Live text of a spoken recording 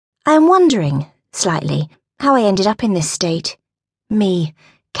I am wondering, slightly, how I ended up in this state. Me,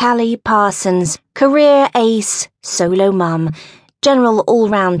 Callie Parsons, career ace, solo mum, general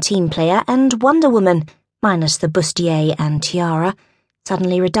all-round team player, and Wonder Woman, minus the bustier and tiara,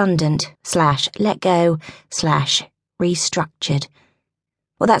 suddenly redundant, /let go, /restructured.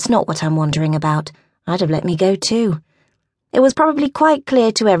 Well, that's not what I'm wondering about. I'd have let me go too. It was probably quite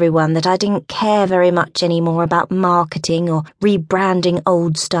clear to everyone that I didn't care very much anymore about marketing or rebranding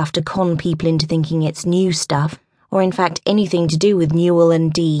old stuff to con people into thinking it's new stuff, or in fact anything to do with Newell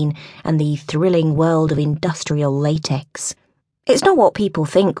and Dean and the thrilling world of industrial latex. It's not what people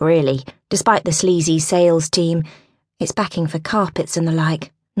think, really, despite the sleazy sales team. It's backing for carpets and the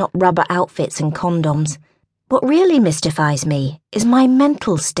like, not rubber outfits and condoms. What really mystifies me is my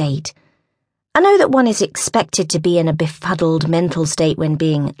mental state. I know that one is expected to be in a befuddled mental state when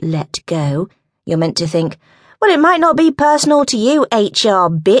being let go. You're meant to think, well, it might not be personal to you, HR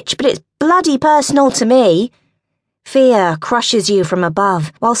bitch, but it's bloody personal to me. Fear crushes you from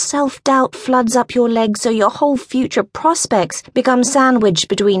above, while self-doubt floods up your legs so your whole future prospects become sandwiched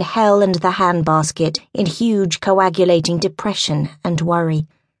between hell and the handbasket in huge coagulating depression and worry.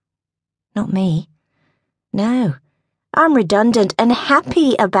 Not me. No, I'm redundant and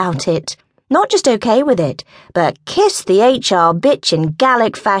happy about it. Not just okay with it, but kiss the HR bitch in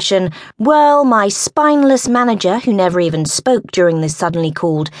Gallic fashion, whirl my spineless manager, who never even spoke during this suddenly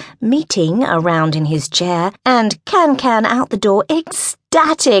called meeting, around in his chair, and can out the door,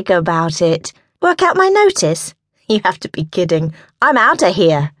 ecstatic about it. Work out my notice? You have to be kidding. I'm out of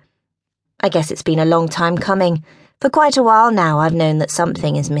here. I guess it's been a long time coming. For quite a while now I've known that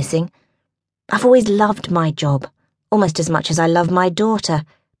something is missing. I've always loved my job, almost as much as I love my daughter.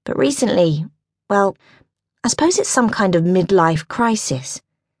 But recently, well, I suppose it's some kind of midlife crisis.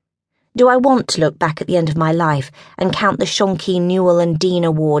 Do I want to look back at the end of my life and count the shonky Newell and Dean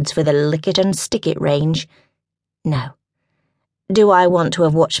awards for the lick it and stick it range? No. Do I want to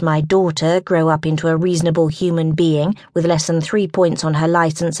have watched my daughter grow up into a reasonable human being with less than 3 points on her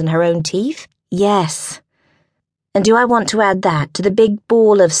license and her own teeth? Yes. And do I want to add that to the big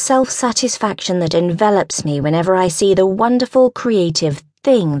ball of self-satisfaction that envelops me whenever I see the wonderful creative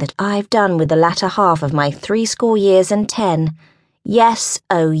thing that I've done with the latter half of my 70 years and 10. Yes,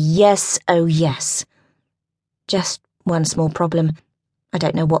 oh yes, oh yes. Just one small problem. I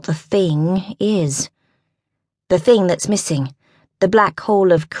don't know what the thing is. The thing that's missing. The black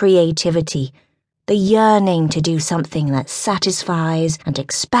hole of creativity. The yearning to do something that satisfies and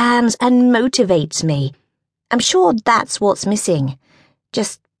expands and motivates me. I'm sure that's what's missing.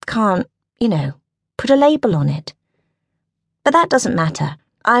 Just can't, put a label on it. But that doesn't matter.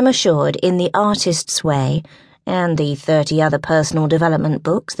 I'm assured in the artist's way, and the 30 other personal development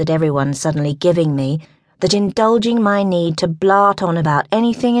books that everyone's suddenly giving me, that indulging my need to blart on about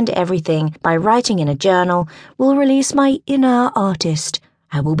anything and everything by writing in a journal will release my inner artist.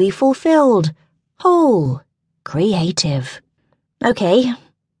 I will be fulfilled, whole, creative. Okay,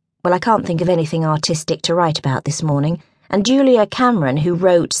 well, I can't think of anything artistic to write about this morning, and Julia Cameron, who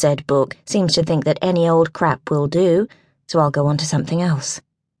wrote said book, seems to think that any old crap will do. So I'll go on to something else.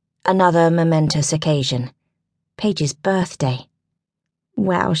 Another momentous occasion. Paige's birthday.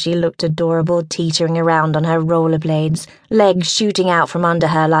 Wow, she looked adorable, teetering around on her rollerblades, legs shooting out from under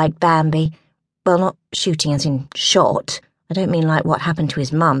her like Bambi. Well, not shooting as in shot. I don't mean like what happened to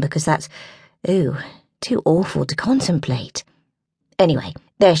his mum, because that's, too awful to contemplate. Anyway,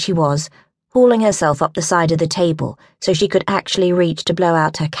 there she was, hauling herself up the side of the table so she could actually reach to blow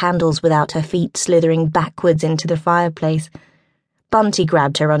out her candles without her feet slithering backwards into the fireplace. Bunty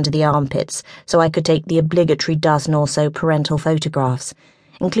grabbed her under the armpits so I could take the obligatory dozen or so parental photographs,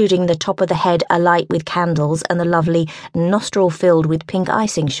 including the top of the head alight with candles and the lovely nostril filled with pink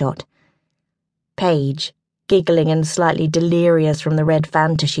icing shot. Paige, giggling and slightly delirious from the red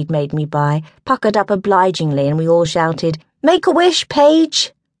Fanta she'd made me buy, puckered up obligingly and we all shouted, "Make a wish,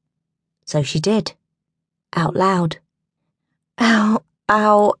 Paige!" So she did. Out loud. Ow,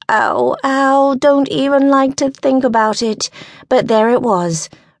 ow, ow, ow, don't even like to think about it. But there it was,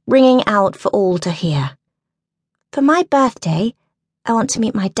 ringing out for all to hear. For my birthday, I want to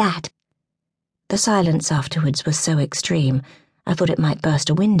meet my dad. The silence afterwards was so extreme, I thought it might burst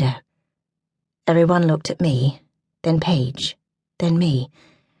a window. Everyone looked at me, then Paige, then me,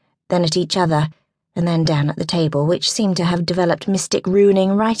 then at each other, and then down at the table, which seemed to have developed mystic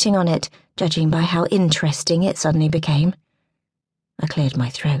runing writing on it, judging by how interesting it suddenly became. I cleared my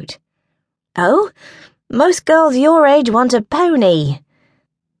throat. Oh, most girls your age want a pony.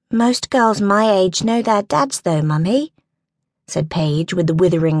 Most girls my age know their dads, though, Mummy, said Paige with the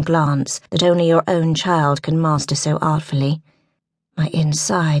withering glance that only your own child can master so artfully. My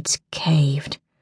insides caved.